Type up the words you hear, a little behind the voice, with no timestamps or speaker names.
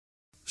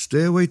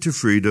Stairway to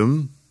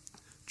Freedom,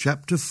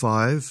 Chapter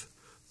 5,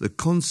 The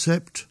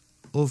Concept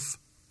of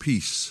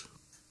Peace.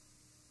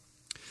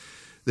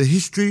 The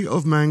history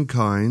of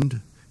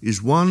mankind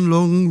is one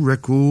long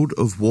record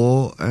of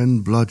war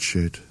and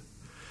bloodshed.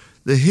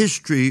 The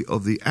history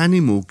of the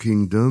animal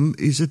kingdom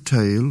is a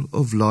tale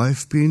of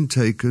life being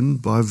taken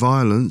by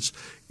violence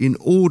in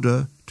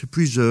order to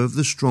preserve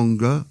the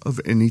stronger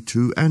of any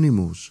two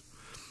animals.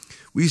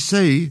 We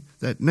say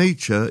that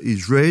nature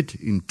is red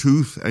in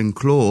tooth and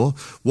claw.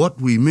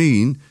 What we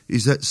mean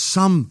is that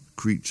some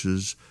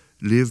creatures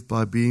live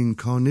by being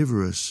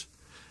carnivorous,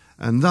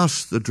 and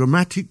thus the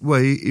dramatic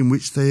way in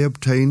which they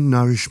obtain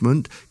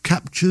nourishment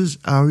captures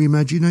our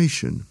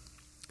imagination.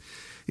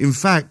 In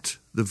fact,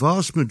 the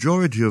vast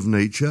majority of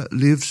nature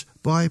lives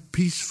by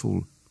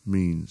peaceful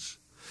means.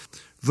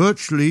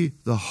 Virtually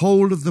the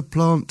whole of the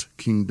plant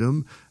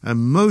kingdom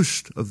and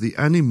most of the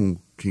animal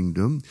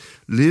kingdom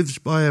lives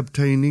by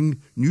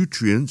obtaining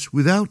nutrients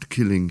without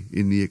killing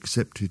in the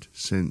accepted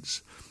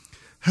sense.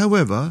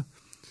 However,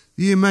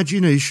 the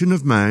imagination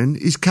of man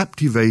is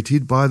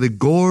captivated by the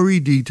gory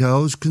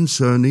details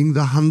concerning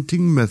the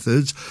hunting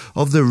methods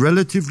of the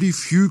relatively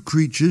few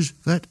creatures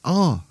that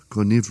are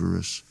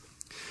carnivorous.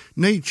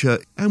 Nature,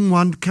 and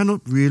one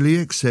cannot really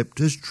accept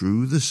as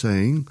true the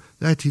saying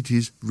that it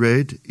is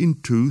red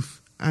in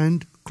tooth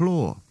and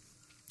claw.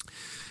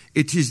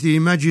 It is the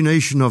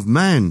imagination of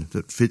man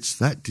that fits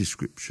that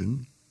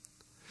description.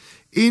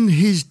 In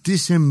his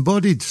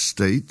disembodied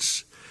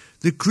states,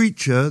 the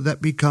creature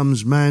that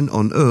becomes man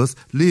on earth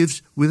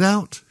lives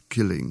without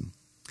killing.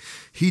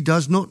 He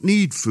does not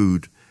need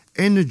food.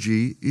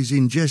 Energy is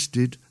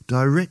ingested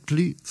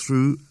directly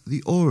through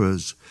the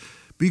auras.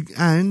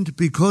 And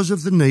because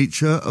of the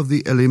nature of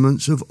the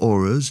elements of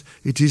auras,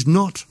 it is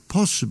not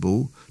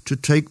possible to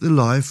take the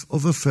life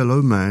of a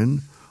fellow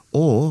man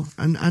or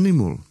an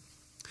animal.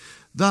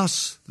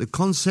 Thus, the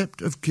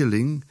concept of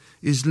killing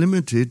is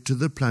limited to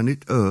the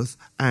planet Earth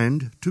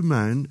and to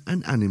man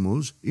and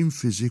animals in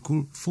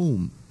physical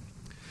form.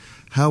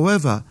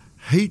 However,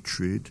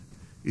 hatred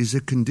is a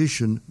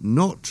condition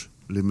not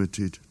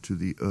limited to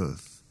the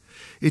Earth.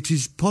 It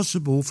is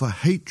possible for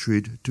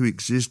hatred to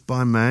exist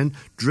by man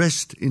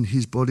dressed in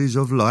his bodies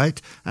of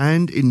light,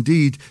 and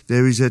indeed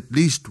there is at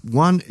least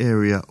one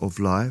area of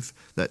life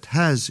that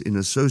has, in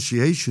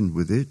association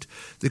with it,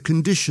 the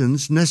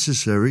conditions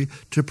necessary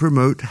to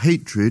promote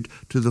hatred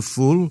to the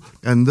full,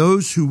 and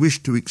those who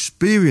wish to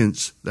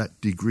experience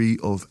that degree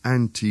of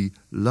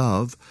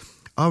anti-love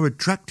are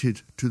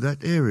attracted to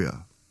that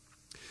area.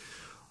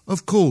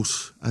 Of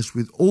course, as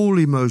with all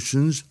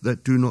emotions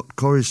that do not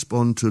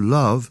correspond to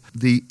love,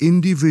 the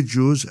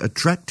individuals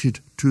attracted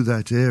to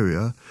that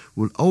area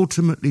will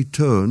ultimately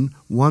turn,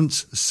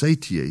 once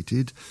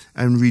satiated,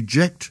 and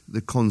reject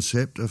the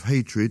concept of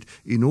hatred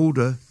in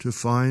order to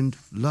find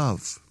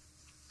love.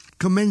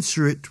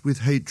 Commensurate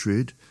with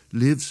hatred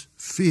lives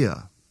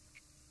fear.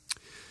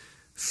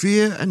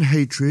 Fear and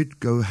hatred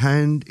go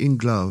hand in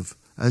glove,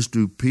 as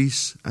do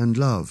peace and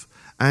love,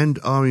 and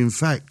are in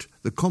fact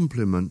the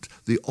complement,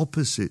 the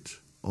opposite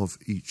of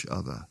each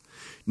other.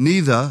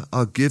 Neither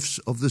are gifts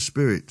of the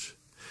Spirit.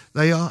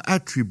 They are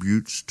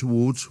attributes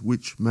towards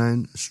which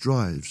man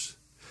strives.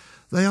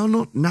 They are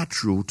not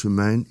natural to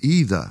man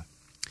either.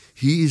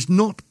 He is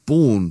not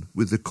born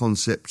with the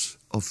concepts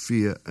of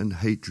fear and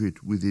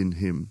hatred within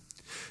him.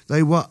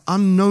 They were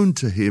unknown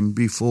to him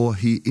before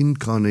he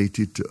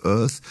incarnated to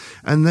earth,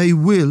 and they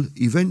will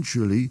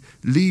eventually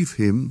leave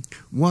him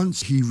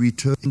once he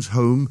returns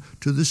home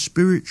to the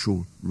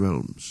spiritual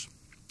realms.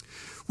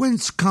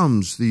 Whence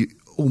comes the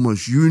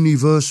almost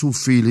universal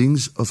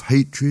feelings of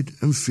hatred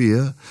and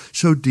fear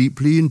so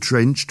deeply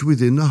entrenched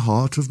within the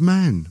heart of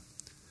man?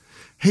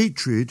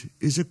 Hatred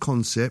is a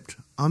concept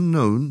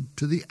unknown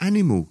to the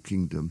animal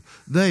kingdom.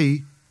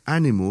 They,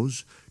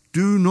 animals,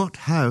 do not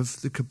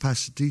have the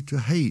capacity to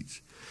hate,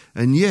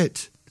 and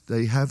yet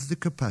they have the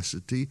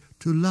capacity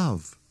to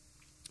love.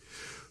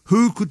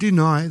 Who could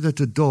deny that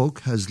a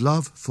dog has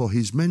love for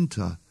his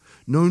mentor,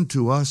 known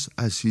to us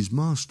as his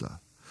master?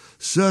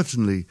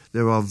 Certainly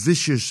there are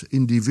vicious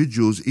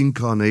individuals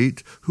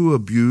incarnate who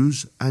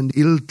abuse and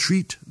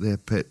ill-treat their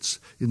pets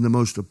in the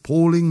most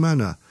appalling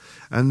manner,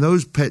 and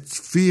those pets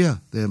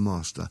fear their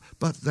master,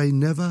 but they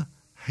never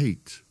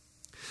hate.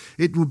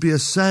 It would be a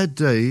sad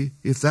day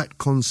if that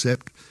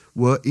concept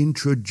were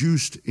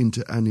introduced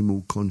into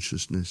animal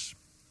consciousness.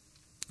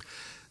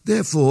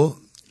 Therefore,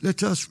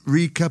 let us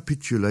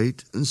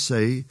recapitulate and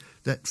say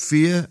that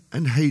fear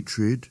and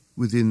hatred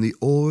within the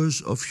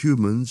auras of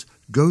humans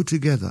go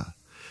together,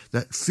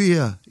 that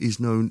fear is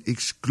known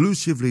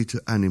exclusively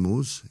to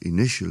animals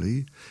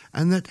initially,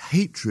 and that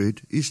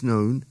hatred is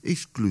known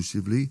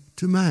exclusively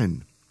to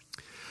man.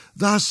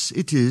 Thus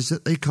it is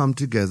that they come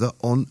together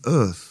on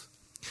earth.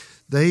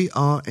 They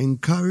are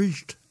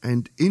encouraged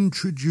and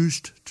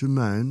introduced to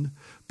man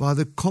by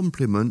the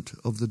complement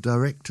of the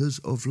directors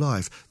of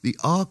life, the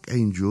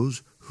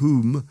archangels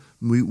whom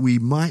we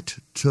might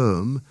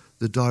term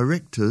the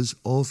directors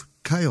of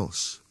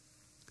chaos.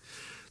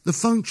 The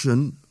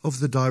function of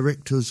the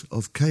directors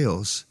of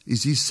chaos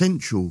is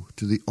essential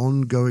to the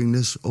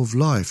ongoingness of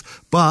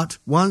life, but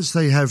once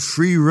they have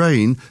free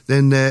rein,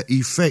 then their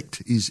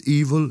effect is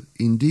evil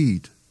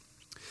indeed.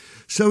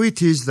 So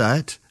it is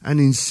that an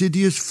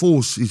insidious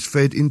force is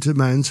fed into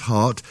man's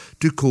heart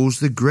to cause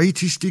the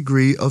greatest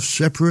degree of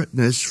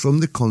separateness from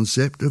the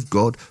concept of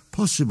God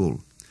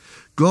possible.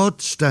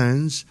 God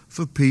stands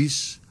for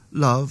peace,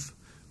 love,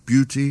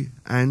 beauty,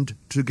 and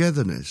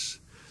togetherness.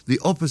 The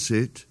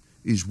opposite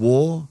is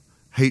war,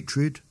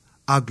 hatred,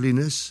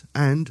 ugliness,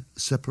 and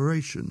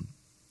separation.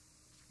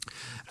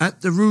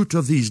 At the root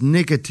of these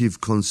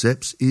negative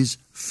concepts is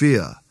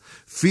fear.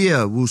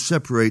 Fear will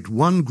separate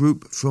one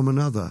group from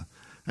another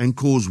and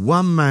cause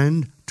one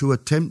man to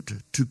attempt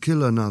to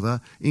kill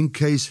another in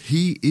case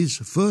he is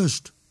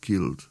first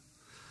killed.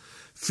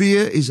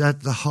 Fear is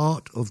at the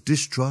heart of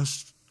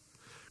distrust,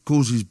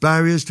 causes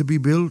barriers to be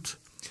built,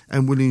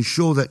 and will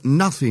ensure that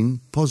nothing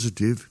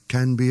positive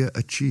can be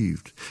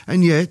achieved.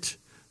 And yet,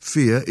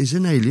 fear is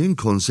an alien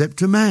concept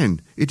to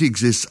man. It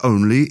exists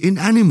only in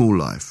animal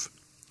life.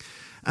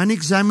 An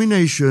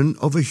examination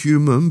of a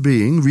human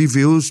being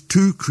reveals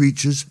two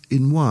creatures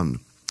in one.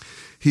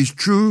 His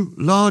true,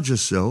 larger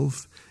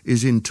self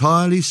is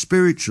entirely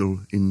spiritual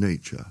in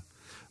nature.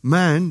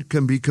 Man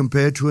can be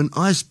compared to an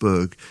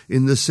iceberg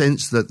in the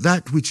sense that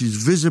that which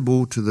is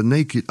visible to the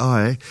naked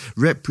eye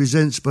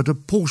represents but a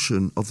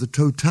portion of the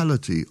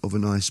totality of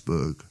an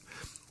iceberg.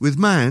 With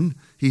man,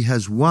 he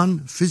has one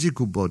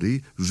physical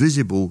body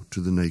visible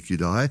to the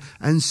naked eye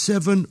and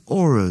 7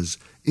 auras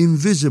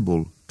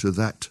invisible to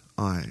that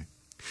eye.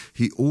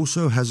 He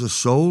also has a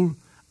soul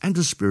and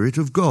a spirit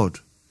of God.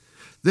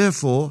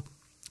 Therefore,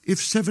 if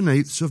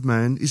 7/8 of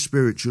man is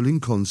spiritual in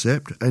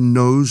concept and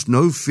knows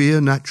no fear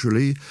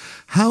naturally,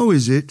 how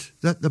is it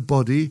that the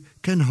body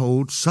can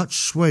hold such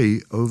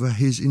sway over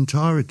his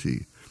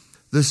entirety?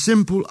 The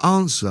simple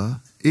answer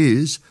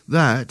is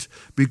that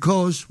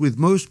because with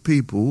most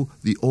people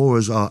the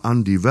auras are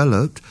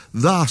undeveloped,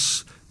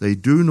 thus they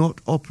do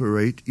not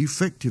operate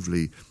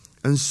effectively,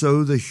 and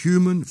so the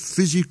human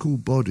physical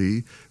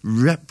body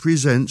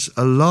represents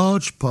a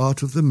large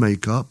part of the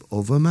makeup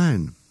of a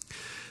man.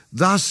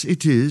 Thus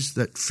it is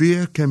that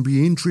fear can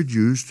be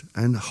introduced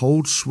and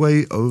hold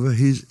sway over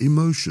his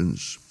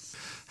emotions.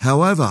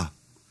 However,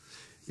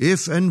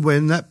 if and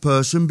when that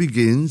person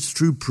begins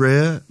through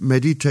prayer,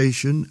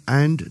 meditation,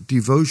 and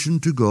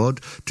devotion to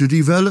God to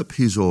develop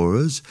his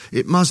auras,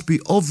 it must be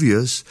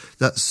obvious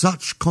that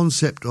such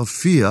concept of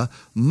fear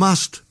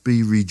must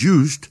be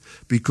reduced,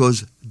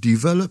 because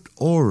developed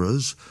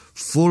auras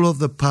full of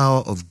the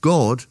power of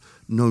God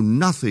know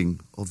nothing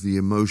of the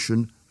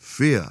emotion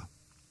fear.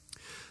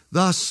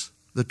 Thus,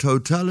 the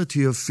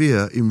totality of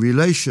fear in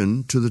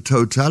relation to the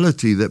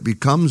totality that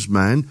becomes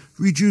man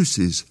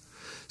reduces.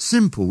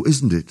 Simple,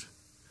 isn't it?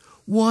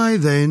 Why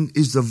then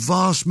is the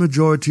vast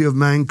majority of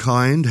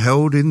mankind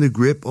held in the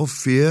grip of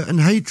fear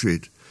and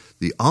hatred?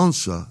 The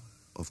answer,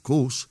 of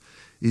course,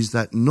 is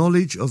that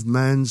knowledge of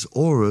man's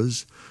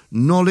auras,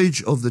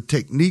 knowledge of the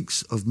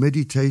techniques of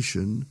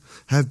meditation,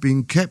 have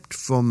been kept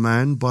from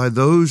man by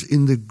those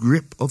in the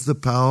grip of the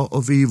power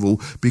of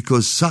evil,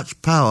 because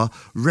such power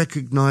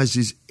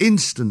recognizes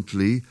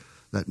instantly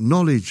that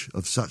knowledge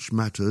of such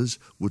matters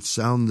would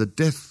sound the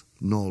death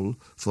knell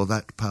for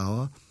that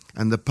power,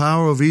 and the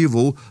power of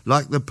evil,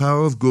 like the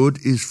power of good,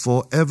 is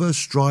forever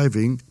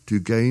striving to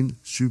gain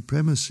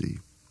supremacy.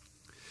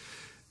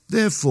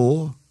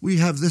 Therefore, we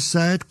have the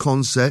sad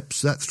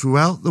concepts that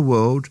throughout the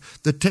world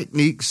the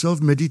techniques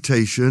of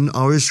meditation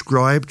are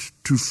ascribed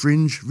to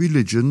fringe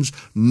religions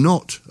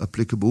not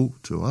applicable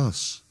to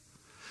us.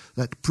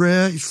 That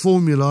prayer is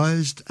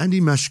formalized and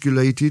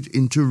emasculated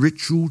into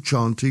ritual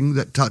chanting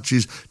that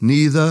touches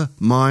neither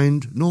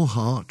mind nor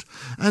heart,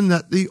 and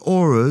that the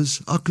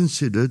auras are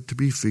considered to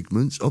be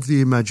figments of the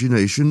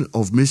imagination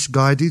of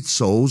misguided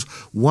souls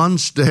one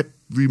step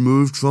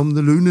removed from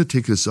the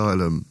lunatic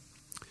asylum.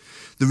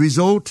 The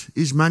result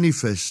is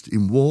manifest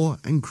in war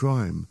and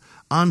crime,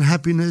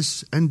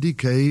 unhappiness and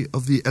decay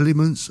of the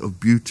elements of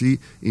beauty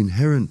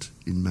inherent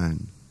in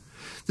man.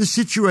 The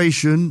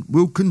situation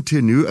will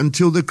continue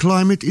until the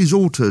climate is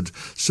altered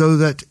so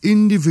that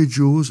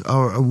individuals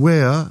are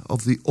aware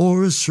of the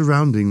auras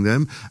surrounding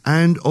them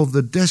and of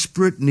the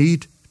desperate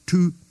need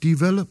to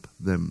develop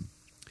them.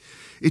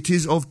 It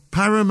is of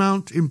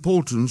paramount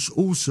importance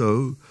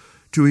also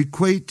to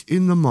equate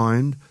in the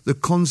mind the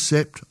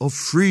concept of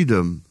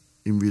freedom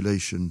in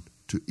relation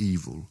to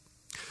evil.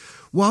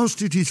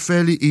 Whilst it is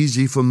fairly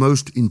easy for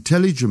most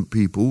intelligent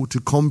people to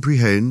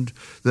comprehend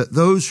that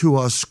those who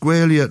are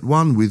squarely at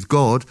one with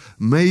God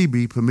may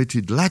be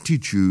permitted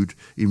latitude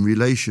in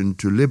relation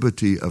to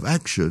liberty of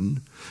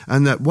action,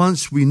 and that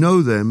once we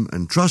know them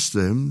and trust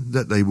them,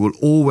 that they will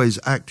always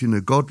act in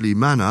a godly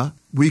manner,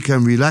 we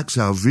can relax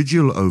our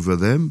vigil over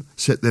them,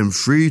 set them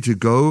free to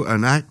go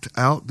and act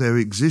out their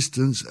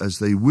existence as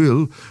they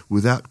will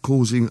without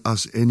causing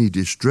us any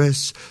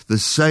distress, the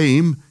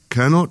same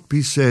cannot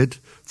be said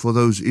for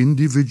those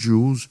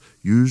individuals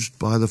used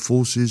by the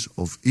forces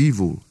of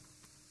evil.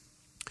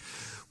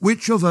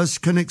 Which of us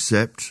can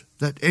accept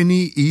that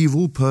any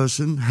evil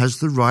person has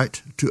the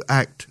right to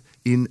act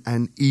in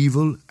an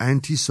evil,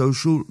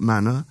 antisocial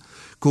manner,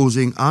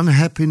 causing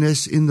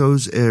unhappiness in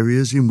those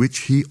areas in which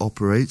he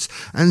operates,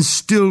 and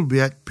still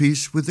be at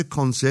peace with the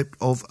concept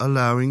of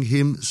allowing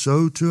him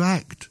so to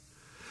act?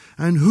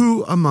 And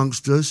who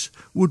amongst us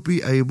would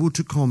be able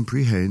to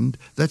comprehend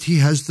that he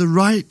has the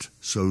right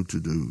so to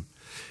do?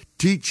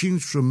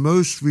 Teachings from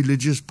most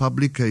religious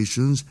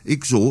publications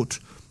exhort,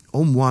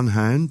 on one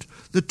hand,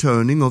 the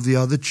turning of the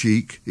other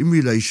cheek in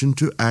relation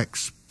to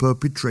acts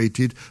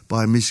perpetrated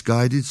by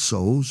misguided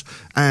souls,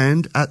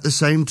 and at the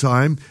same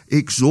time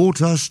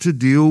exhort us to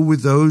deal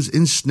with those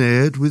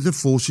ensnared with the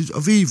forces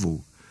of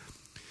evil.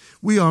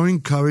 We are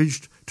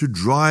encouraged to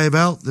drive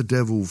out the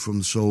devil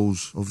from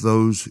souls of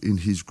those in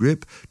his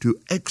grip, to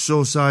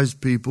exorcise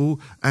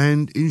people,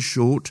 and, in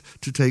short,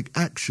 to take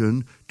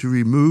action to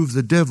remove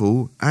the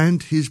devil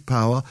and his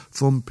power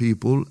from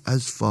people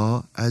as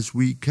far as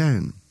we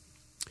can.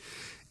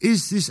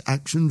 Is this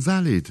action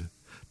valid?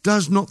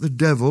 Does not the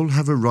devil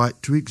have a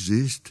right to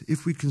exist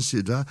if we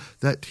consider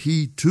that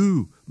he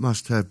too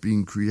must have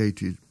been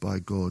created by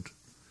God?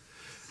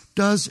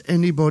 Does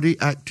anybody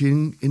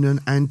acting in an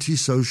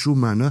antisocial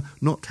manner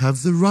not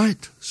have the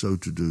right so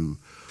to do?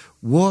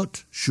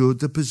 What should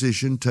the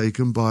position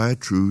taken by a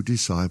true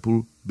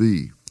disciple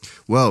be?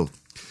 Well,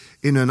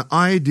 in an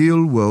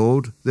ideal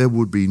world, there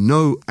would be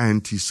no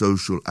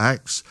antisocial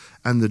acts,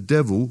 and the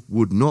devil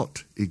would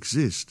not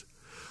exist.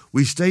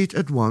 We state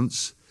at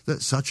once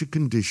that such a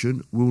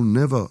condition will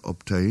never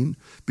obtain,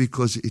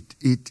 because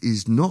it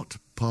is not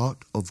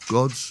part of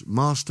God's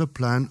master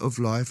plan of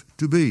life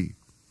to be.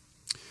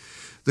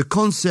 The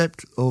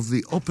concept of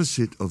the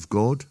opposite of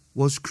God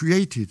was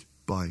created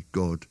by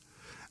God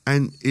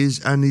and is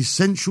an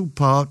essential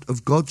part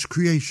of God's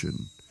creation.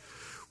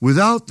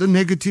 Without the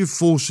negative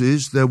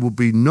forces, there will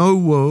be no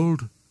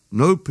world,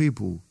 no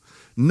people.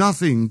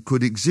 Nothing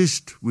could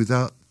exist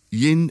without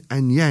yin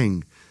and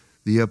yang,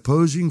 the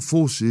opposing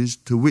forces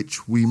to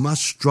which we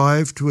must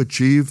strive to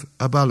achieve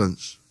a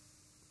balance.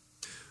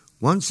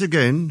 Once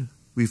again,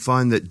 we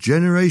find that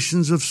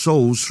generations of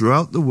souls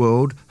throughout the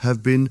world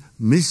have been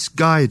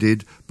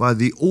misguided by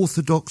the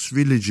orthodox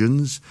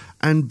religions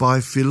and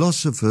by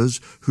philosophers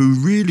who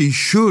really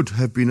should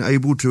have been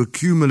able to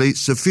accumulate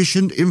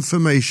sufficient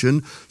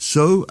information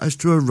so as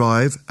to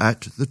arrive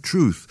at the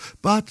truth.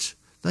 But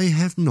they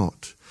have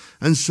not.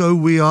 And so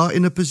we are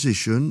in a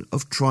position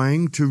of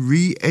trying to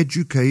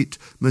re-educate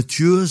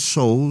mature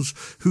souls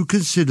who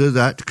consider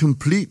that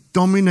complete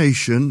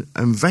domination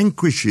and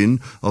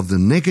vanquishing of the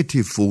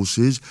negative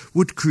forces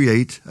would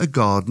create a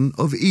Garden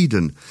of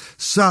Eden.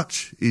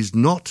 Such is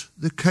not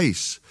the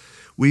case.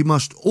 We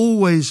must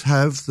always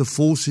have the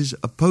forces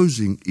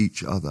opposing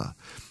each other.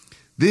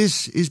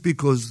 This is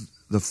because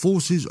the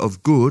forces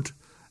of good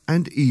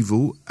and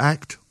evil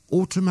act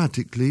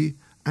automatically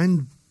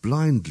and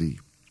blindly.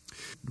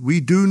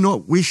 We do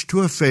not wish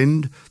to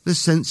offend the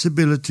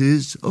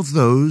sensibilities of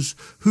those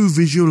who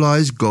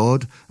visualize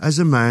God as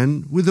a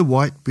man with a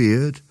white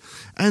beard,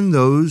 and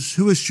those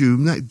who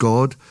assume that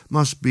God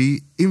must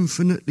be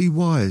infinitely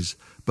wise,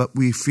 but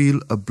we feel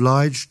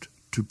obliged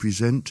to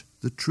present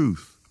the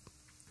truth.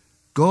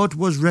 God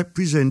was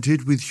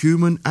represented with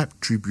human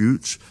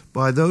attributes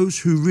by those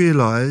who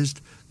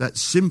realized that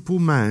simple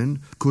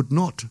man could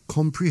not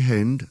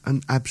comprehend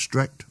an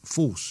abstract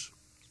force.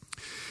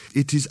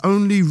 It is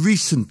only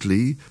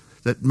recently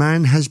that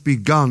man has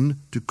begun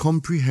to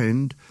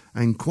comprehend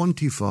and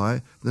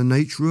quantify the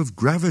nature of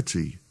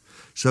gravity.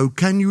 So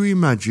can you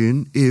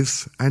imagine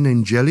if an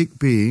angelic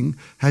being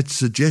had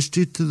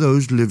suggested to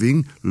those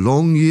living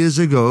long years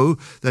ago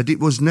that it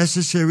was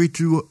necessary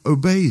to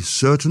obey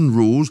certain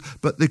rules,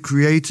 but the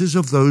creators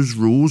of those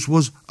rules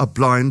was a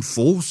blind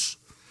force?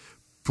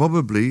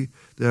 Probably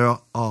there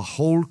are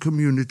whole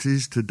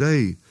communities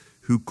today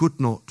who could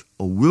not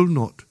or will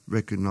not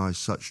recognize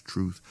such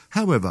truth.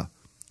 However,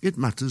 it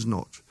matters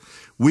not.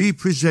 We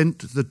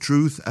present the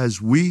truth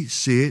as we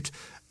see it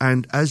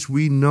and as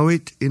we know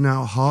it in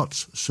our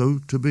hearts so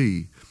to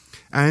be,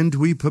 and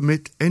we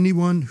permit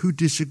anyone who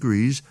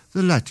disagrees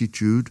the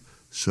latitude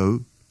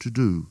so to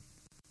do.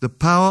 The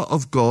power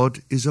of God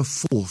is a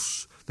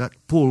force that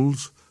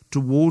pulls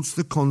towards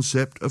the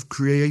concept of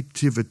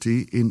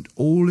creativity in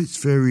all its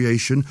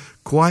variation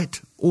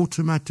quite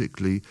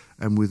automatically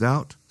and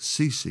without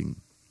ceasing.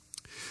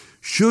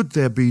 Should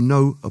there be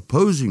no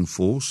opposing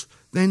force,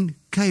 then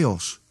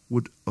chaos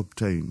would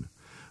obtain.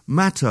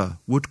 Matter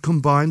would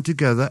combine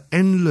together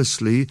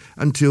endlessly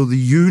until the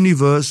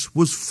universe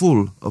was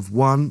full of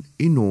one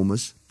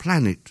enormous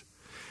planet.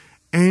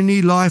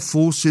 Any life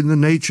force in the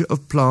nature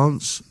of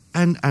plants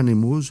and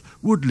animals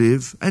would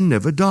live and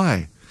never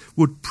die,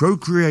 would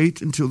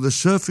procreate until the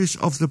surface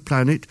of the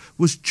planet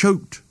was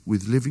choked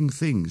with living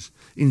things.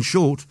 In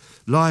short,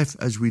 life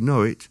as we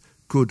know it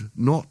could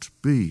not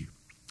be.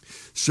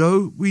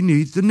 So we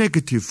need the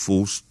negative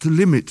force to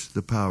limit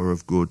the power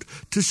of good,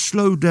 to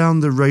slow down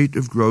the rate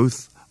of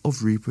growth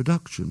of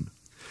reproduction.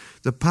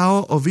 The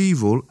power of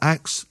evil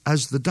acts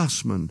as the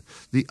dustman,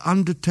 the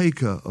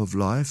undertaker of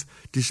life,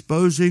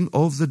 disposing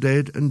of the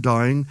dead and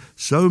dying,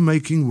 so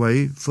making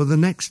way for the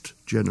next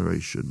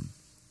generation.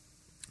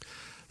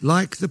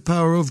 Like the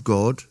power of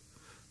God,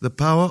 the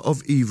power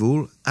of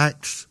evil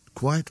acts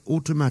quite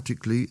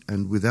automatically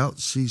and without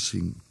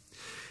ceasing.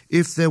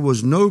 If there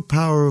was no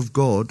power of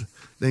God,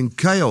 then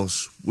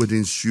chaos would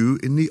ensue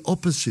in the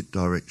opposite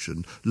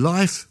direction.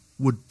 Life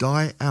would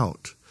die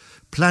out.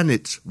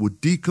 Planets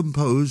would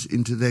decompose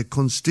into their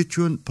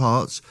constituent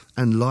parts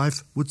and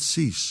life would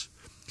cease.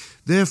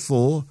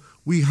 Therefore,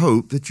 we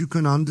hope that you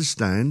can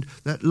understand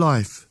that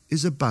life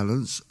is a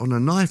balance on a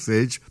knife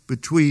edge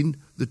between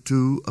the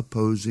two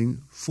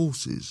opposing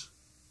forces.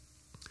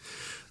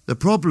 The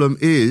problem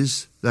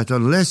is that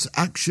unless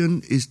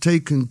action is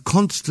taken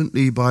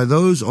constantly by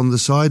those on the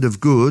side of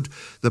good,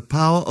 the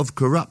power of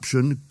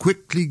corruption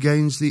quickly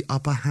gains the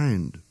upper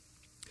hand.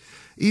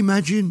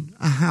 Imagine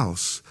a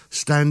house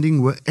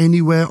standing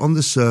anywhere on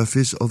the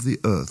surface of the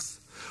earth.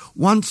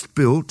 Once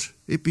built,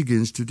 it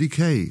begins to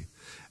decay,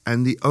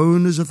 and the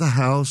owners of the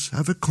house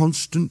have a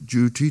constant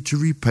duty to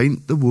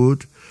repaint the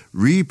wood,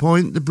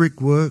 repoint the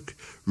brickwork,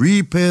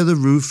 repair the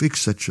roof,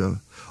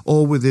 etc.,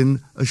 or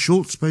within a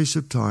short space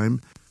of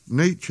time,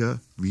 nature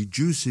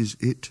reduces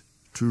it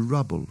to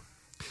rubble.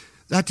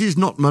 That is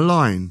not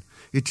malign.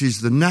 It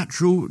is the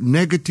natural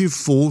negative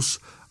force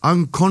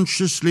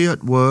unconsciously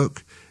at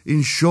work,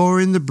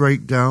 ensuring the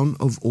breakdown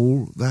of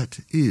all that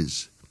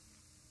is.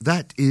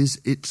 That is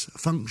its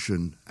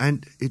function,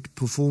 and it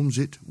performs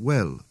it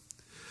well.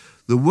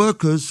 The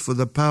workers for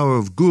the power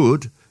of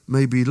good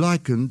may be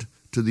likened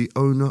to the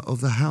owner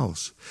of the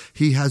house.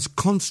 He has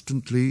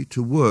constantly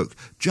to work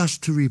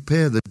just to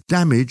repair the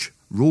damage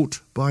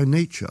wrought by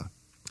nature.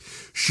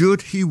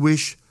 Should he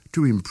wish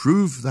to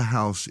improve the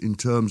house in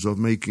terms of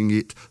making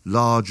it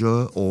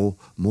larger or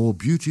more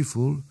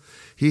beautiful,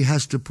 he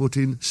has to put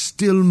in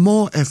still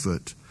more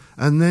effort,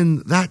 and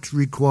then that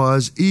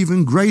requires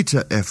even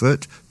greater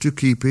effort to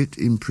keep it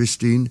in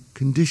pristine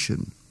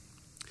condition.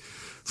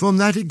 From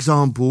that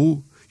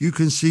example, you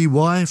can see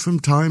why from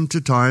time to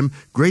time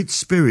great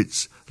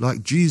spirits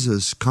like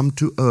Jesus come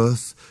to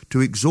earth to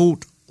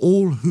exhort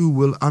all who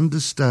will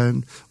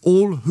understand,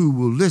 all who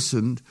will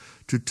listen,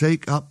 to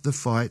take up the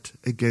fight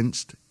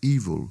against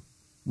evil.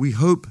 We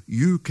hope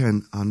you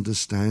can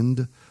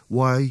understand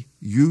why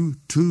you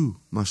too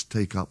must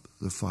take up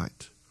the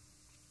fight.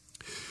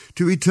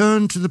 To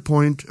return to the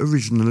point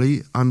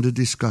originally under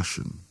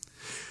discussion,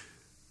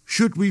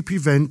 should we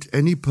prevent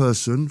any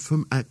person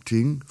from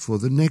acting for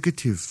the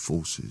negative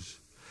forces?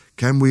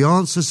 Can we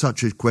answer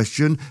such a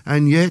question,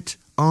 and yet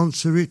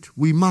answer it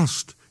we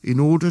must, in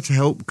order to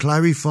help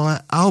clarify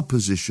our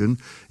position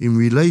in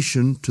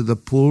relation to the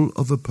pull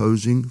of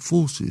opposing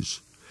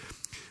forces?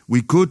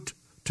 We could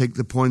take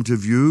the point of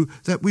view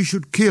that we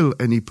should kill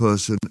any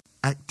person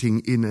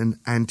acting in an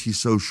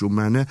antisocial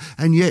manner,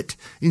 and yet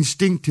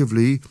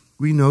instinctively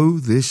we know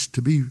this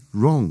to be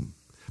wrong.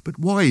 But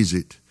why is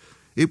it?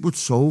 It would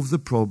solve the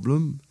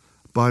problem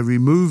by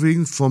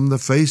removing from the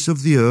face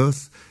of the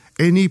earth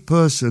any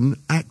person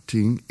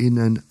acting in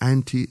an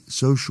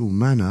antisocial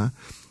manner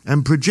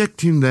and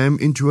projecting them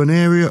into an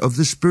area of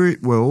the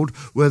spirit world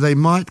where they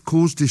might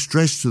cause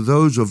distress to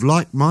those of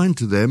like mind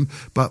to them,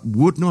 but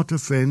would not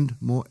offend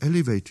more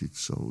elevated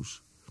souls.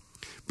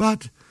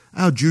 But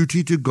our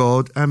duty to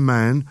God and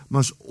man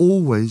must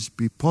always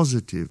be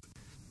positive.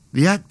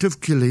 The act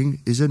of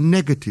killing is a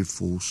negative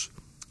force,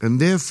 and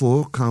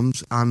therefore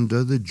comes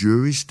under the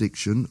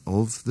jurisdiction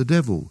of the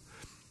devil.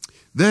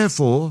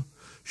 Therefore,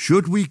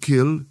 should we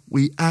kill,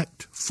 we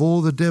act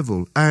for the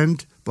devil,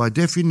 and by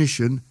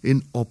definition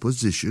in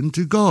opposition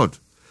to God.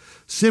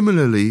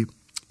 Similarly,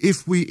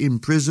 if we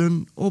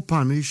imprison or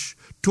punish,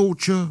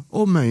 torture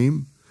or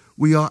maim,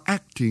 we are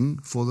acting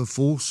for the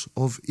force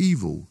of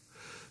evil.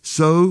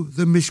 So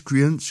the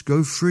miscreants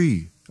go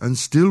free and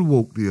still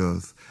walk the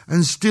earth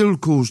and still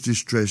cause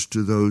distress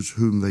to those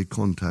whom they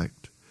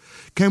contact.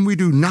 Can we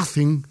do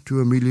nothing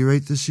to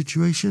ameliorate the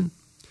situation?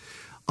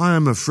 I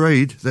am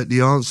afraid that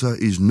the answer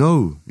is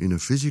no in a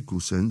physical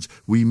sense.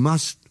 We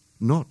must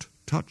not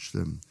touch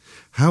them.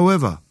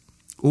 However,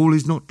 all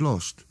is not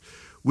lost.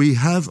 We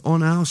have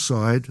on our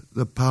side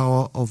the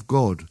power of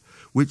God,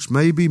 which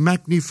may be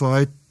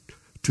magnified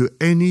to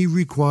any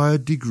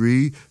required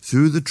degree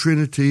through the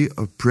Trinity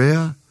of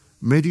prayer,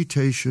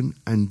 meditation,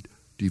 and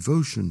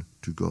devotion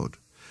to God.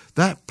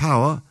 That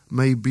power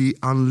may be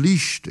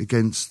unleashed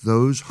against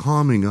those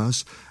harming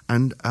us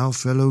and our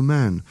fellow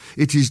man.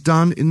 It is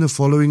done in the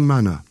following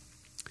manner.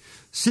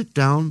 Sit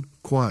down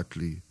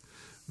quietly.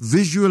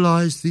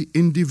 Visualize the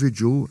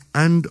individual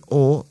and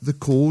or the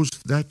cause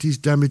that is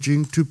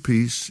damaging to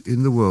peace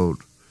in the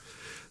world.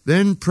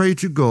 Then pray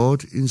to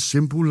God in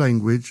simple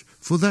language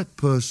for that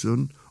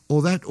person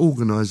or that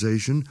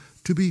organization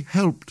to be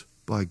helped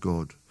by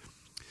God.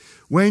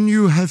 When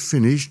you have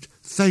finished,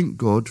 thank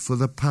God for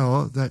the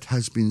power that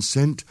has been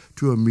sent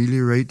to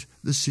ameliorate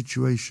the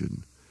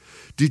situation.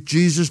 Did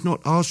Jesus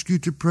not ask you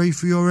to pray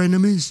for your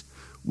enemies?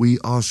 We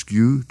ask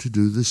you to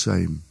do the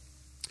same.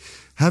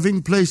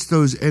 Having placed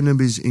those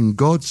enemies in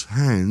God's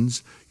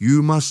hands,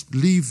 you must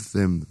leave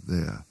them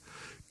there.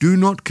 Do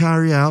not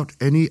carry out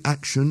any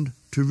action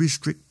to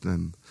restrict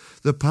them.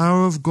 The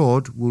power of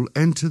God will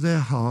enter their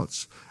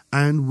hearts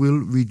and will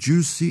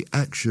reduce the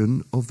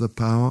action of the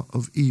power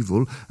of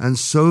evil, and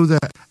so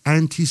that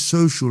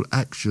antisocial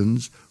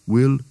actions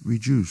will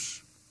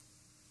reduce.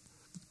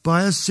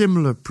 By a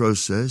similar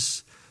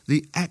process,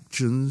 the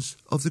actions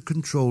of the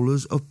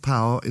controllers of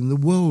power in the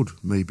world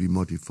may be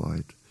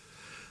modified.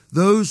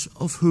 Those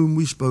of whom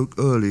we spoke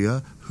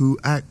earlier, who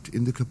act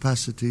in the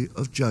capacity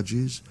of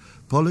judges,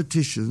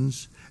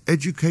 politicians,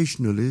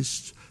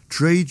 educationalists,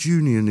 trade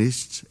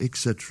unionists,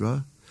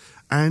 etc.,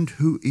 and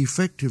who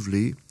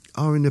effectively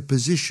are in a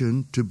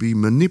position to be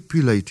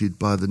manipulated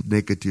by the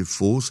negative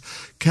force,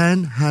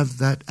 can have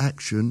that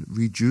action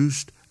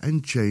reduced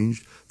and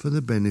changed for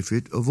the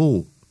benefit of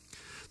all.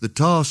 The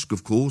task,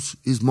 of course,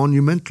 is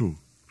monumental.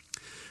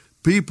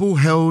 People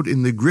held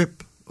in the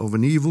grip of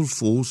an evil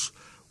force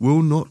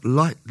will not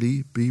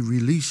lightly be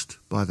released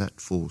by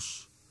that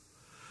force.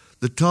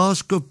 The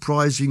task of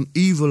prizing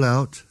evil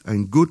out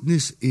and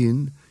goodness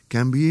in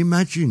can be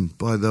imagined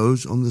by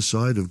those on the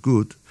side of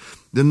good.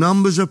 The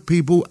numbers of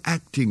people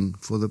acting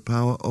for the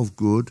power of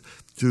good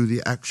through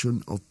the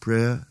action of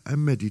prayer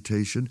and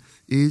meditation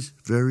is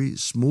very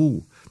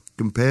small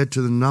compared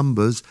to the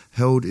numbers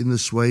held in the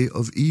sway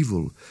of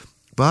evil.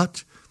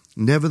 But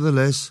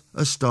nevertheless,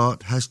 a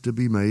start has to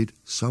be made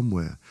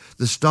somewhere.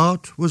 The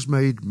start was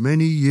made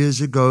many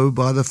years ago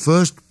by the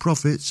first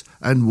prophets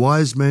and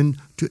wise men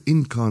to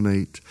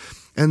incarnate,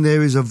 and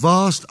there is a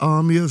vast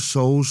army of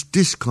souls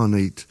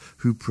discarnate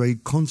who pray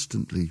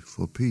constantly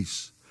for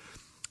peace.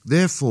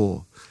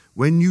 Therefore,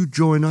 when you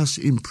join us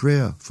in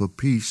prayer for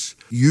peace,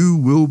 you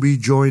will be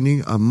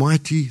joining a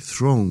mighty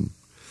throng.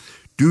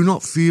 Do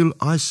not feel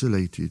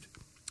isolated.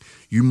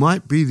 You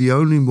might be the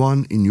only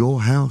one in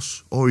your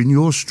house or in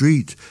your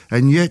street,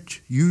 and yet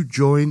you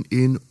join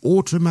in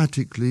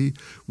automatically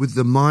with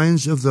the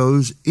minds of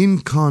those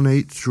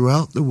incarnate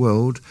throughout the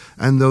world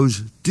and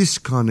those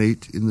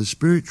discarnate in the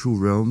spiritual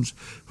realms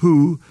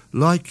who,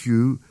 like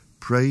you,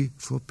 pray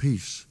for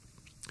peace.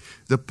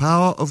 The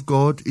power of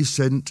God is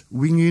sent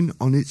winging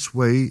on its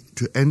way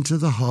to enter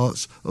the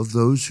hearts of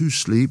those who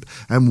sleep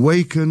and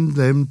waken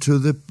them to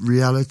the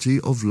reality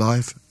of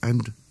life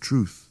and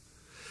truth.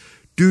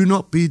 Do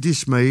not be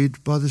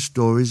dismayed by the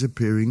stories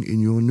appearing in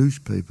your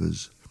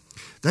newspapers.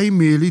 They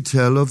merely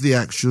tell of the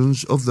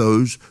actions of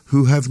those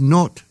who have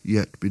not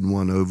yet been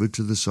won over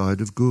to the side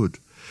of good.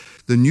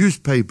 The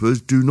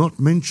newspapers do not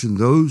mention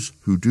those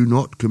who do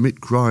not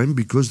commit crime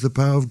because the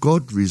power of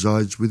God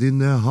resides within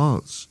their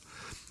hearts.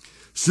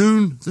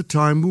 Soon the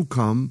time will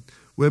come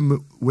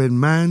when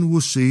man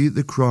will see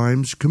the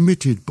crimes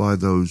committed by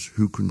those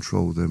who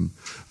control them.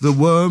 The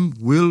worm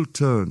will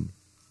turn.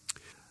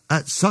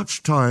 At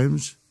such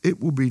times, it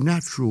will be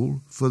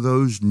natural for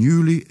those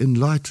newly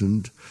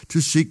enlightened to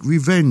seek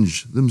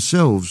revenge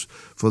themselves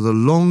for the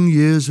long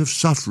years of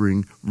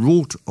suffering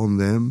wrought on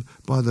them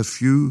by the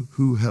few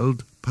who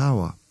held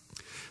power.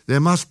 There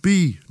must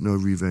be no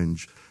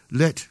revenge.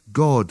 Let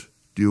God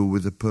deal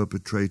with the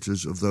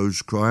perpetrators of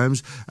those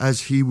crimes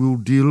as he will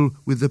deal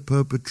with the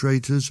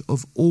perpetrators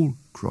of all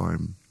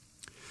crime.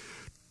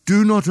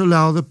 Do not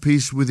allow the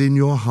peace within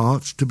your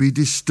hearts to be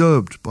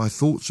disturbed by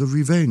thoughts of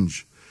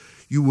revenge.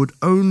 You would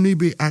only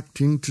be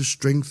acting to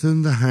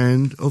strengthen the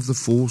hand of the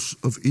force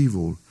of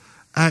evil.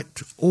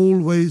 Act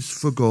always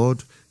for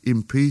God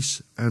in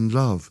peace and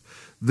love.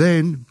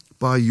 Then,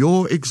 by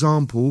your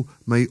example,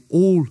 may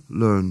all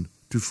learn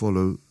to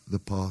follow the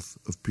path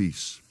of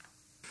peace.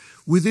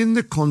 Within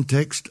the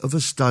context of a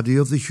study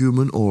of the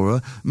human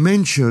aura,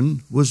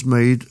 mention was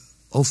made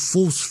of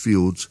force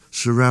fields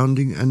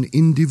surrounding an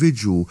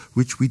individual,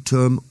 which we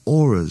term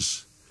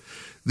auras.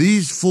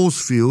 These force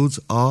fields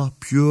are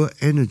pure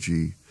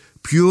energy,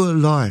 pure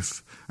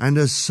life, and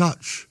as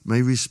such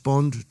may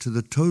respond to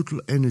the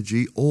total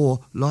energy or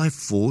life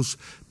force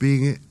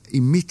being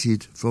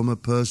emitted from a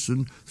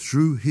person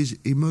through his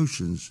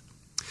emotions.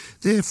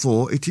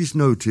 Therefore, it is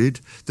noted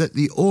that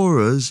the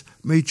auras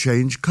may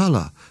change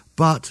colour,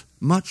 but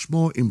much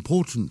more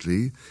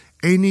importantly,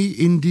 any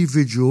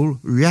individual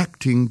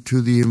reacting to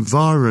the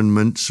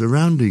environment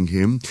surrounding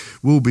him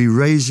will be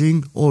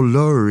raising or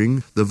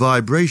lowering the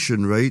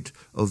vibration rate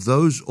of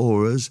those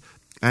auras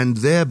and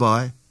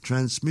thereby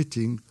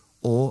transmitting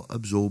or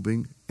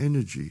absorbing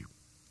energy.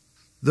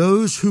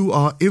 Those who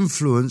are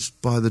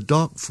influenced by the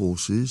dark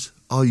forces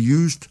are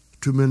used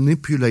to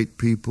manipulate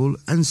people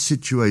and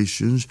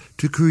situations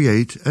to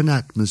create an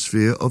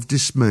atmosphere of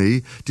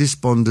dismay,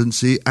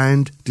 despondency,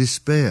 and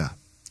despair.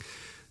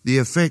 The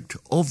effect,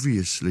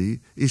 obviously,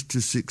 is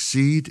to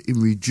succeed in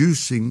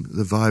reducing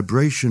the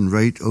vibration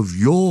rate of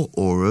your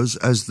auras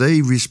as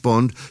they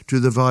respond to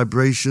the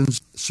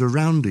vibrations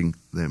surrounding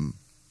them.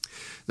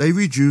 They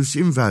reduce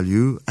in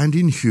value and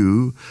in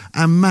hue,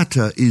 and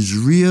matter is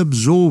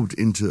reabsorbed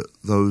into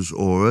those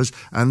auras,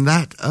 and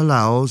that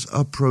allows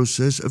a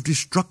process of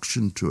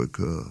destruction to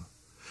occur.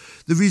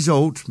 The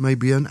result may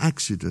be an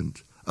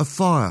accident, a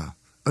fire,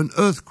 an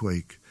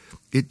earthquake,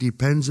 It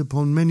depends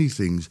upon many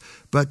things,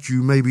 but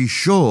you may be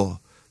sure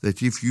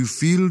that if you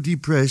feel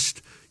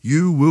depressed,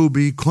 you will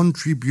be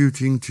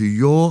contributing to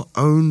your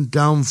own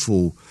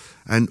downfall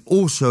and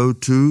also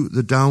to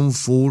the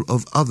downfall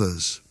of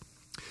others.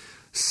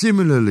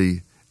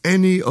 Similarly,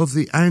 any of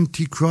the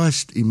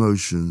antichrist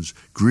emotions,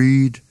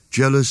 greed,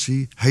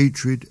 jealousy,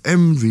 hatred,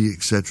 envy,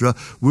 etc.,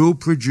 will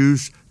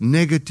produce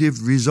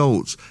negative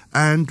results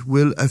and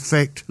will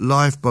affect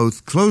life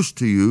both close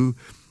to you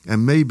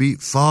and maybe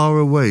far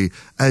away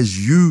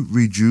as you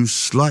reduce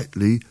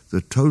slightly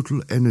the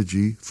total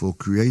energy for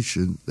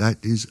creation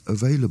that is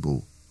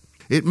available.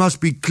 It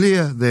must be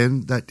clear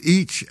then that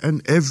each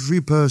and every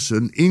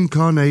person,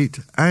 incarnate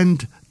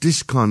and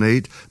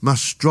discarnate,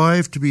 must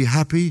strive to be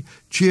happy,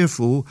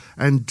 cheerful,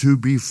 and to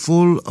be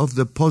full of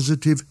the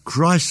positive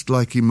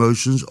Christ-like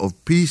emotions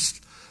of peace,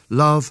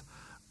 love,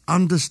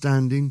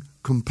 understanding,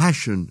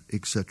 compassion,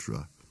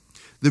 etc.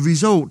 The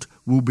result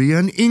will be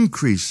an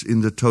increase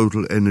in the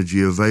total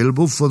energy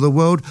available for the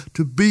world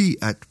to be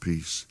at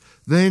peace.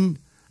 Then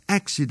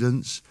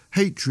accidents,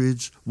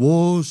 hatreds,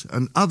 wars,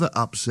 and other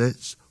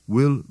upsets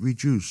will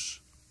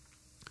reduce.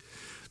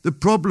 The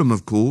problem,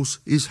 of course,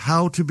 is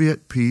how to be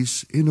at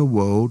peace in a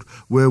world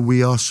where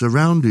we are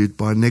surrounded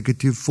by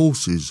negative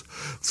forces.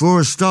 For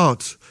a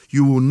start,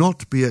 you will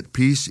not be at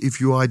peace if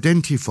you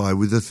identify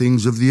with the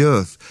things of the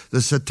earth.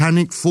 The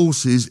satanic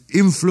forces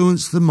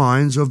influence the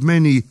minds of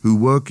many who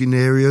work in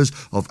areas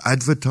of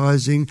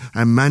advertising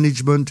and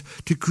management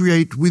to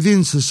create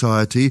within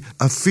society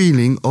a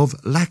feeling of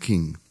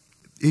lacking.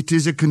 It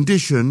is a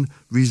condition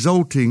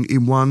resulting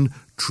in one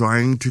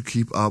trying to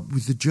keep up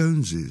with the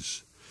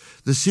Joneses.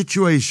 The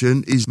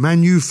situation is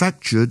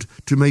manufactured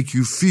to make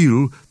you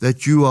feel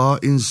that you are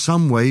in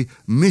some way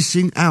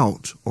missing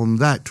out on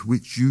that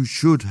which you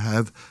should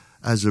have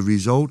as a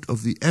result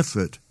of the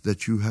effort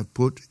that you have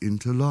put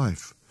into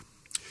life.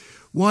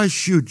 Why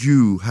should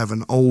you have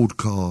an old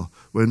car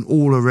when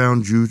all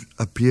around you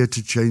appear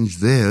to change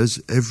theirs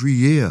every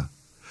year?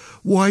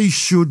 Why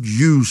should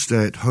you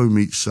stay at home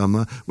each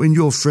summer when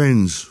your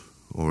friends,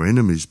 or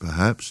enemies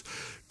perhaps,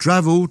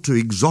 travel to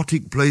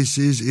exotic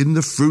places in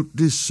the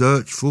fruitless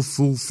search for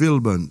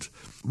fulfillment?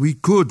 We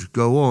could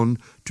go on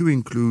to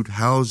include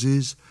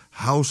houses,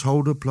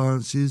 household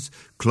appliances,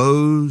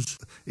 clothes,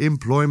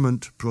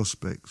 employment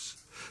prospects.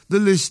 The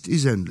list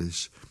is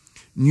endless.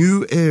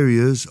 New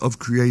areas of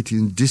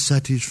creating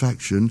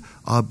dissatisfaction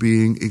are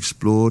being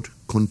explored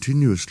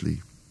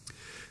continuously.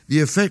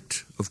 The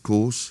effect, of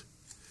course,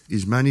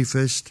 is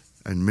manifest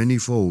and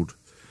manifold.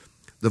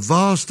 The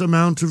vast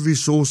amount of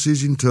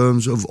resources in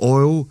terms of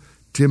oil,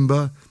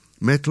 timber,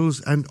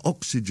 metals and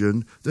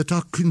oxygen that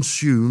are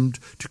consumed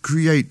to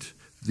create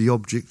the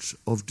objects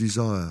of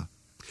desire.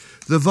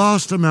 The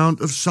vast amount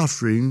of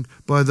suffering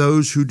by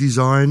those who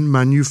design,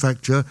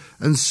 manufacture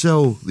and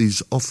sell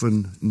these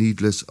often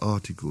needless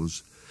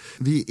articles.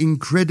 The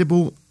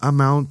incredible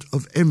amount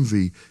of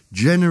envy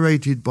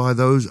generated by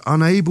those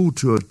unable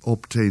to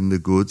obtain the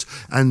goods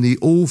and the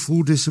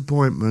awful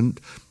disappointment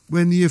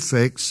when the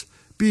effects,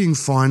 being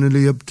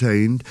finally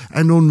obtained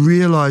and on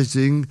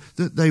realizing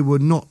that they were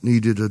not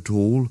needed at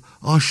all,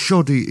 are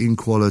shoddy in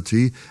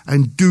quality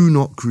and do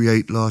not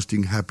create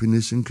lasting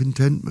happiness and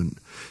contentment.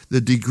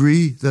 The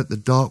degree that the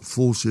dark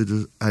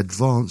forces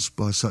advance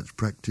by such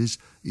practice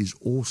is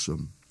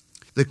awesome.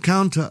 The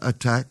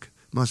counter-attack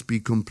must be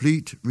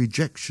complete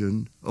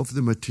rejection of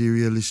the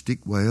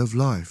materialistic way of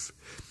life.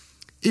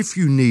 If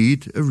you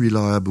need a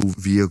reliable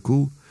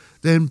vehicle,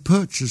 then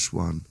purchase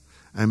one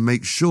and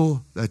make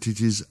sure that it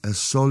is a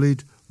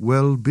solid,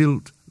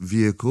 well-built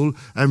vehicle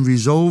and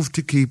resolve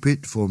to keep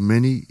it for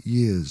many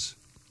years.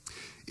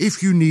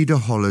 If you need a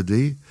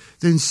holiday,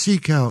 then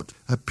seek out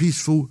a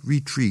peaceful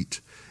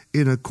retreat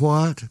in a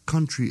quiet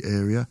country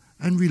area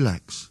and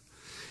relax.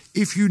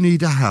 If you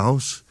need a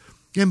house,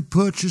 then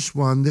purchase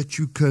one that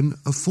you can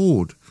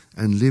afford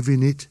and live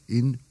in it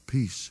in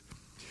peace.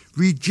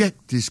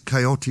 Reject this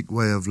chaotic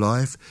way of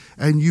life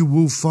and you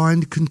will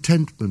find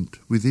contentment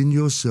within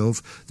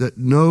yourself that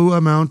no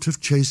amount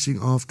of chasing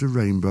after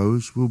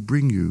rainbows will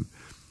bring you.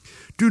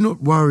 Do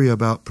not worry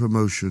about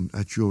promotion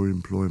at your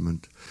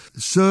employment.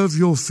 Serve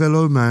your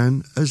fellow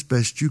man as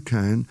best you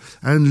can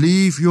and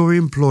leave your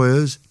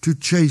employers to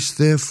chase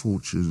their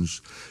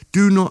fortunes.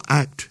 Do not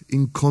act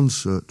in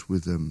concert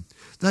with them.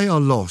 They are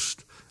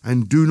lost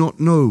and do not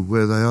know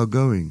where they are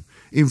going.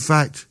 In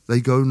fact,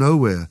 they go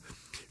nowhere.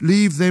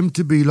 Leave them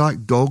to be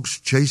like dogs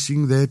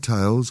chasing their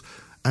tails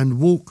and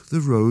walk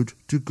the road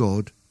to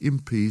God in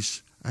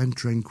peace and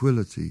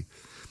tranquility.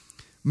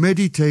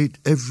 Meditate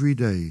every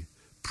day.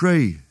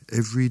 Pray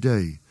every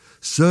day.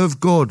 Serve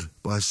God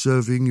by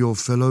serving your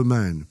fellow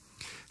man.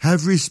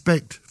 Have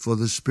respect for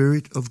the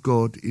Spirit of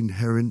God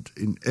inherent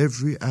in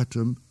every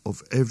atom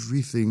of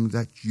everything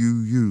that you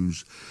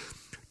use.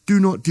 Do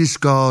not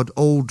discard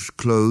old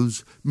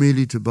clothes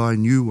merely to buy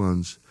new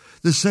ones.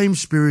 The same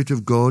Spirit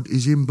of God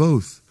is in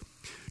both.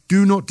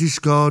 Do not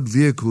discard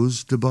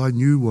vehicles to buy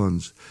new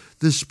ones.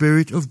 The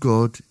Spirit of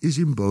God is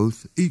in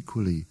both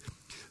equally.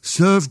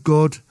 Serve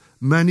God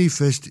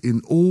manifest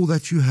in all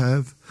that you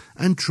have,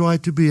 and try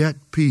to be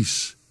at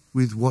peace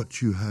with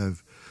what you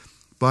have.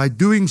 By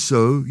doing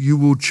so, you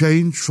will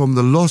change from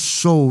the lost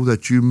soul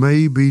that you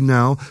may be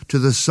now to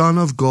the Son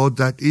of God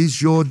that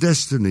is your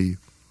destiny.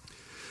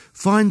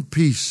 Find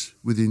peace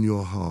within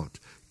your heart.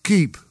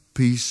 Keep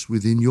peace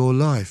within your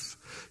life.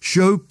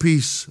 Show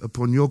peace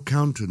upon your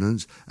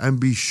countenance, and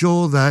be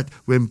sure that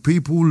when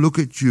people look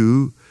at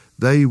you,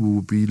 they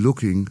will be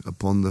looking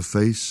upon the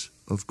face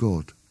of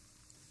God.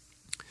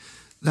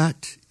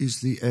 That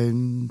is the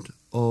end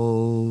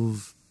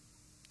of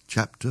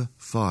chapter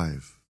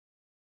 5.